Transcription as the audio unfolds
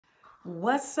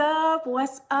What's up?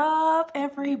 What's up,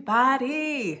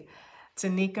 everybody?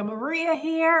 Tanika Maria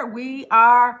here. We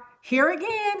are here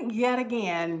again, yet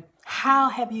again. How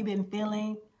have you been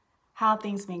feeling? How have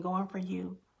things been going for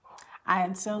you? I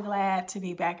am so glad to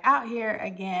be back out here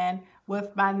again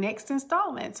with my next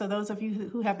installment. So those of you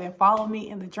who have been following me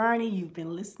in the journey, you've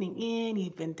been listening in,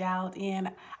 you've been dialed in.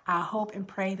 I hope and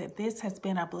pray that this has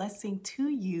been a blessing to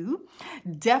you.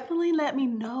 Definitely let me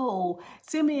know.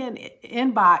 Send me an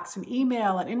inbox, an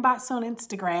email, an inbox on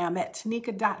Instagram at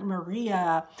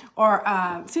tanika.maria, or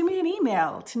send me an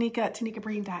email,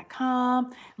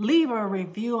 tanika@tanikabreen.com. Leave a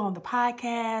review on the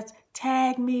podcast.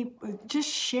 Tag me, just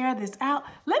share this out.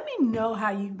 Let me know how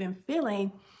you've been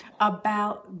feeling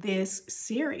about this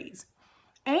series.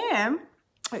 And,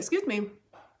 excuse me,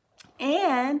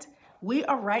 and we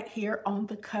are right here on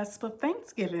the cusp of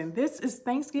Thanksgiving. This is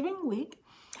Thanksgiving week.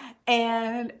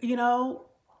 And,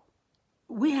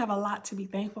 we have a lot to be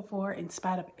thankful for in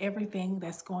spite of everything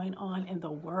that's going on in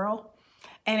the world.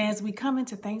 And as we come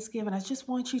into Thanksgiving, I just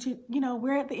want you to,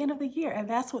 we're at the end of the year, and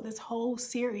that's what this whole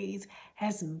series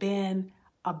has been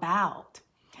about.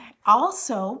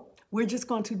 Also, we're just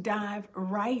going to dive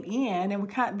right in,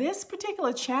 and this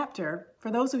particular chapter,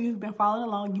 for those of you who've been following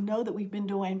along, you know that we've been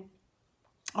doing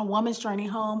A Woman's Journey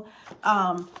Home,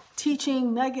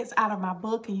 teaching nuggets out of my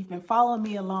book, and you've been following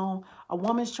me along A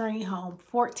Woman's Journey Home,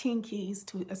 14 Keys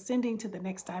to Ascending to the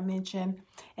Next Dimension.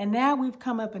 And now we've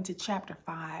come up into chapter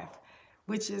 5,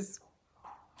 which is,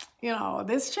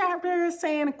 this chapter is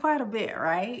saying quite a bit,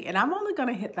 right? And I'm only going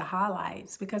to hit the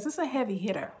highlights because it's a heavy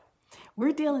hitter.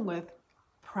 We're dealing with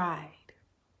pride,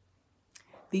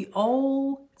 the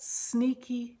old,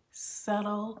 sneaky,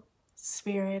 subtle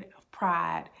spirit of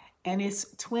pride, and its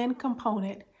twin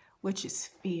component, which is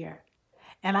fear.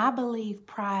 And I believe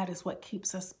pride is what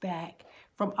keeps us back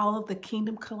from all of the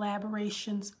kingdom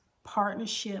collaborations,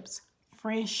 partnerships,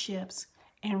 friendships,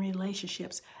 and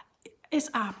relationships. It's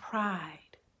our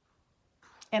pride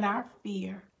and our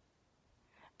fear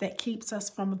that keeps us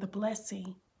from the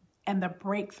blessing and the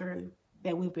breakthrough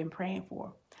that we've been praying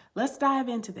for. Let's dive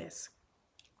into this.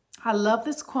 I love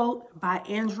this quote by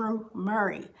Andrew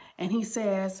Murray, and he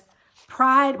says,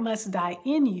 "Pride must die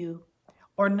in you,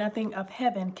 or nothing of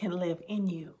heaven can live in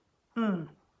you."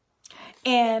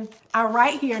 And I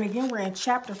write here, and again, we're in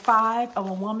chapter 5 of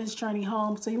A Woman's Journey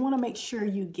Home, so you want to make sure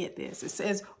you get this. It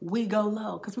says, we go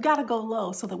low, because we got to go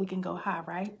low so that we can go high,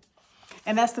 right?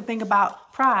 And that's the thing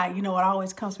about pride. It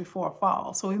always comes before a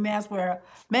fall. So we may as well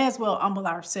humble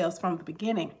ourselves from the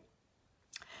beginning.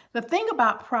 The thing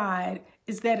about pride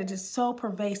is that it is so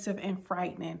pervasive and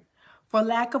frightening. For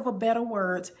lack of a better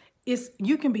words,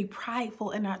 you can be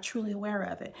prideful and not truly aware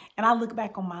of it. And I look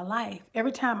back on my life,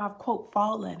 every time I've, quote,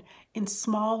 fallen in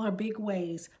small or big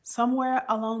ways, somewhere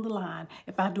along the line,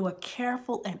 if I do a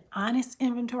careful and honest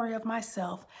inventory of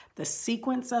myself, the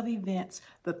sequence of events,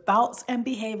 the thoughts and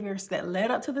behaviors that led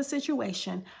up to the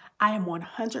situation, I am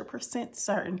 100%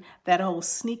 certain that old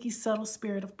sneaky, subtle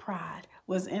spirit of pride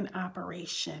was in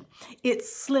operation. It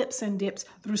slips and dips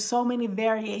through so many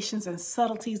variations and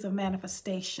subtleties of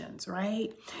manifestations,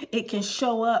 right? It can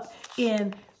show up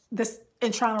in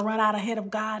trying to run out ahead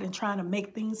of God and trying to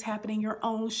make things happen in your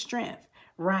own strength,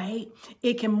 right?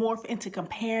 It can morph into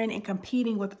comparing and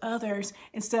competing with others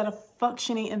instead of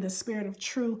functioning in the spirit of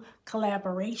true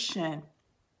collaboration.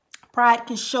 Pride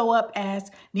can show up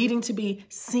as needing to be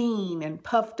seen and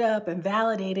puffed up and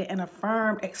validated and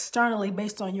affirmed externally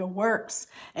based on your works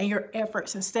and your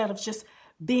efforts instead of just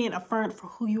being affirmed for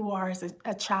who you are as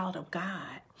a child of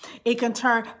God.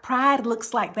 Pride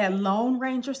looks like that Lone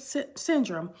Ranger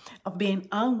syndrome of being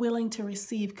unwilling to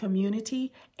receive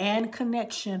community and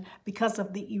connection because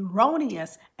of the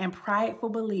erroneous and prideful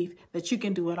belief that you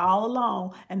can do it all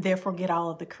alone and therefore get all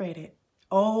of the credit.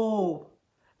 Oh,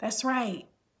 that's right.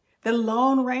 The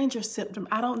Lone Ranger syndrome.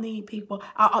 I don't need people.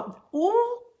 I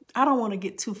don't want to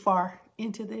get too far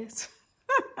into this.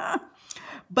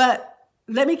 But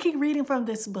let me keep reading from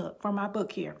my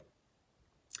book here.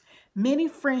 Many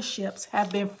friendships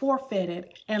have been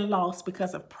forfeited and lost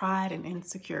because of pride and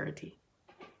insecurity.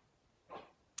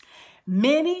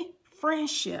 Many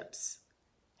friendships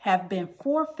have been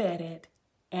forfeited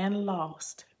and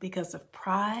lost because of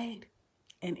pride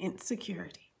and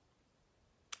insecurity.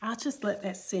 I'll just let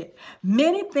that sit.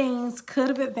 Many things could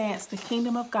have advanced the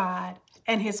kingdom of God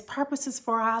and his purposes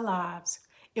for our lives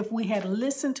if we had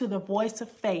listened to the voice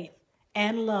of faith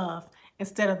and love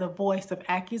instead of the voice of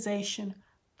accusation,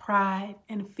 pride,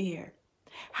 and fear.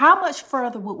 How much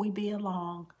further would we be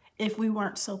along if we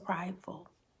weren't so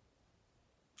prideful?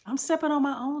 I'm stepping on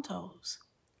my own toes.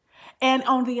 And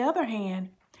on the other hand,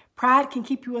 Pride can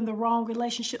keep you in the wrong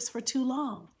relationships for too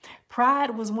long.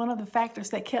 Pride was one of the factors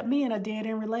that kept me in a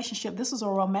dead-end relationship. This was a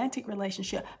romantic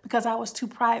relationship because I was too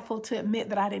prideful to admit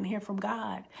that I didn't hear from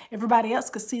God. Everybody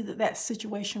else could see that that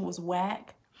situation was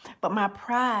whack. But my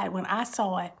pride, when I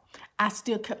saw it, I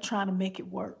still kept trying to make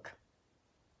it work.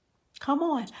 Come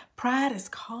on. Pride is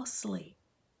costly.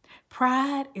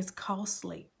 Pride is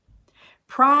costly.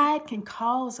 Pride can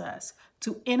cause us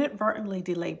to inadvertently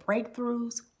delay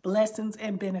breakthroughs, blessings,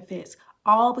 and benefits,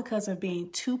 all because of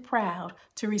being too proud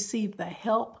to receive the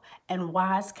help and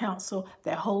wise counsel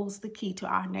that holds the key to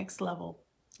our next level.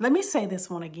 Let me say this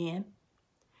one again.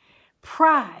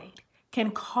 Pride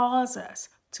can cause us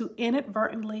to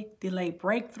inadvertently delay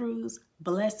breakthroughs,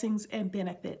 blessings, and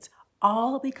benefits,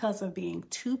 all because of being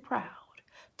too proud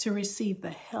to receive the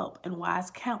help and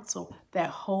wise counsel that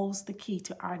holds the key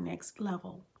to our next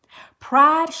level.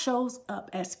 Pride shows up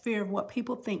as fear of what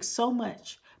people think so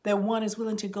much that one is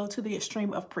willing to go to the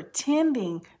extreme of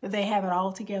pretending that they have it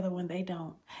all together when they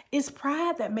don't. It's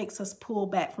pride that makes us pull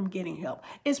back from getting help.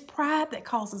 It's pride that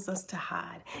causes us to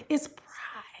hide. It's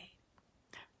pride.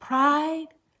 Pride,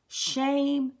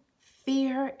 shame,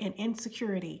 fear, and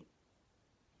insecurity.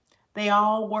 They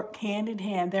all work hand in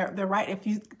hand. They're right.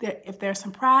 If there's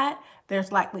some pride,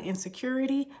 there's likely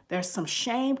insecurity. There's some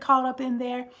shame caught up in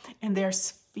there, and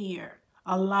there's fear.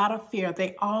 A lot of fear.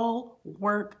 They all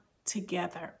work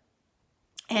together.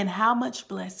 And how much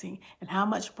blessing and how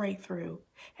much breakthrough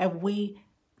have we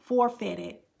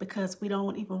forfeited because we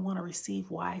don't even want to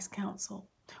receive wise counsel?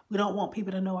 We don't want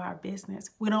people to know our business.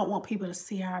 We don't want people to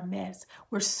see our mess.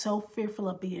 We're so fearful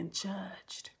of being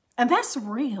judged. And that's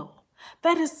real.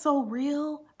 That is so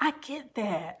real. I get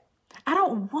that. I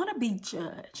don't want to be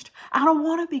judged. I don't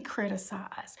want to be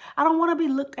criticized. I don't want to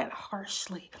be looked at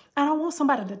harshly. I don't want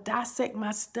somebody to dissect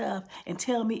my stuff and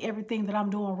tell me everything that I'm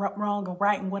doing wrong or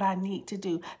right and what I need to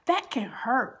do. That can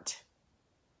hurt.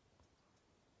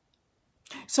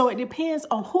 So it depends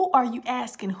on who are you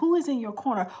asking, who is in your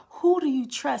corner, who do you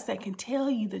trust that can tell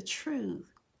you the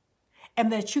truth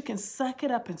and that you can suck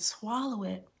it up and swallow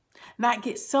it. Not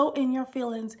get so in your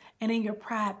feelings and in your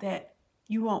pride that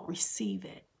you won't receive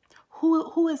it.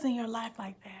 Who is in your life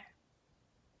like that?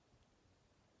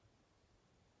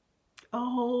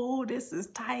 Oh, this is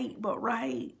tight, but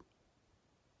right.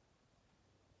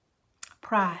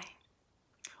 Pride.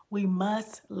 We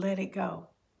must let it go.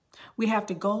 We have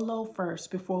to go low first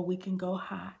before we can go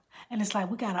high. And it's like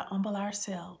we got to humble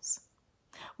ourselves.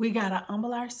 We got to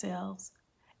humble ourselves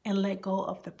and let go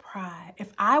of the pride.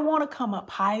 If I want to come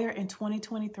up higher in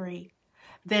 2023,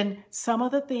 then some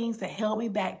of the things that held me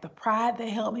back, the pride that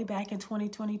held me back in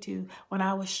 2022, when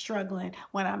I was struggling,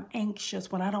 when I'm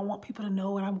anxious, when I don't want people to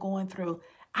know what I'm going through,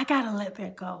 I got to let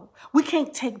that go. We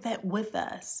can't take that with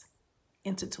us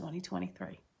into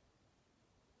 2023.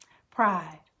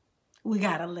 Pride, we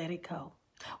got to let it go.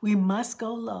 We must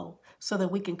go low so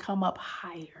that we can come up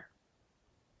higher.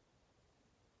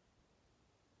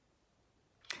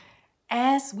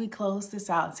 As we close this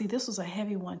out, see, this was a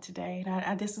heavy one today,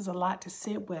 and this is a lot to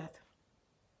sit with.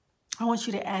 I want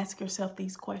you to ask yourself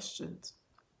these questions.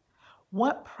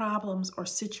 What problems or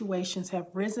situations have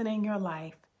risen in your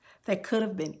life that could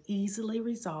have been easily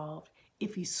resolved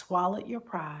if you swallowed your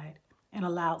pride and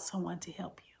allowed someone to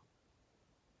help you?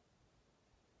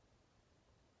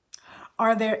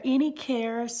 Are there any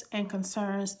cares and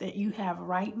concerns that you have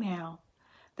right now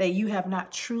that you have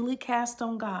not truly cast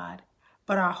on God,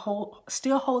 but are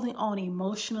still holding on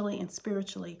emotionally and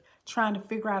spiritually, trying to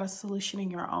figure out a solution in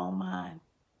your own mind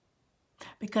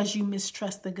because you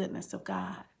mistrust the goodness of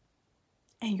God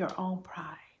and your own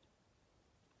pride?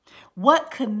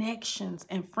 What connections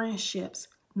and friendships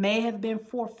may have been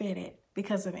forfeited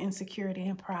because of insecurity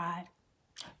and pride?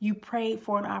 You prayed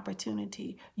for an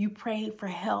opportunity. You prayed for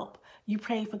help. You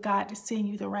prayed for God to send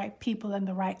you the right people and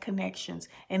the right connections.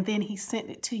 And then he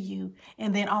sent it to you.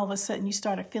 And then all of a sudden you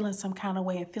started feeling some kind of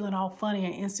way and feeling all funny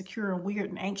and insecure and weird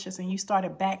and anxious. And you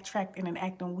started backtracking and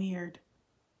acting weird.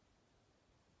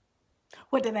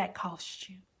 What did that cost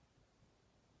you?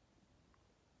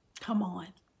 Come on.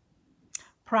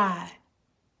 Pride.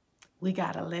 We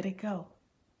got to let it go.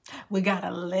 We got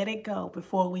to let it go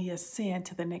before we ascend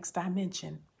to the next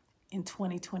dimension in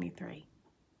 2023.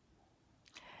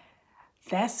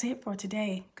 That's it for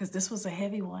today, because this was a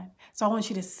heavy one. So I want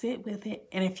you to sit with it.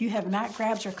 And if you have not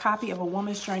grabbed your copy of A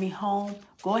Woman's Journey Home,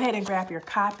 Go ahead and grab your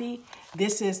copy.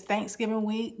 This is Thanksgiving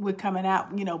week. We're coming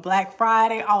out, Black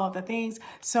Friday, all of the things.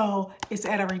 So it's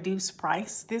at a reduced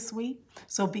price this week.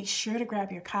 So be sure to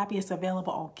grab your copy. It's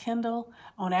available on Kindle,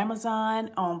 on Amazon,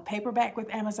 on paperback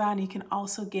with Amazon. You can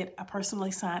also get a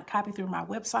personally signed copy through my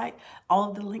website. All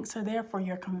of the links are there for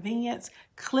your convenience.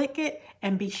 Click it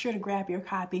and be sure to grab your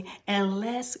copy. And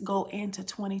let's go into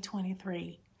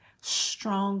 2023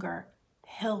 stronger,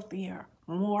 healthier,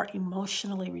 more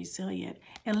emotionally resilient,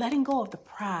 and letting go of the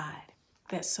pride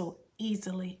that so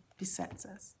easily besets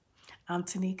us. I'm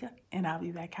Tanika, and I'll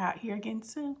be back out here again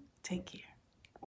soon. Take care.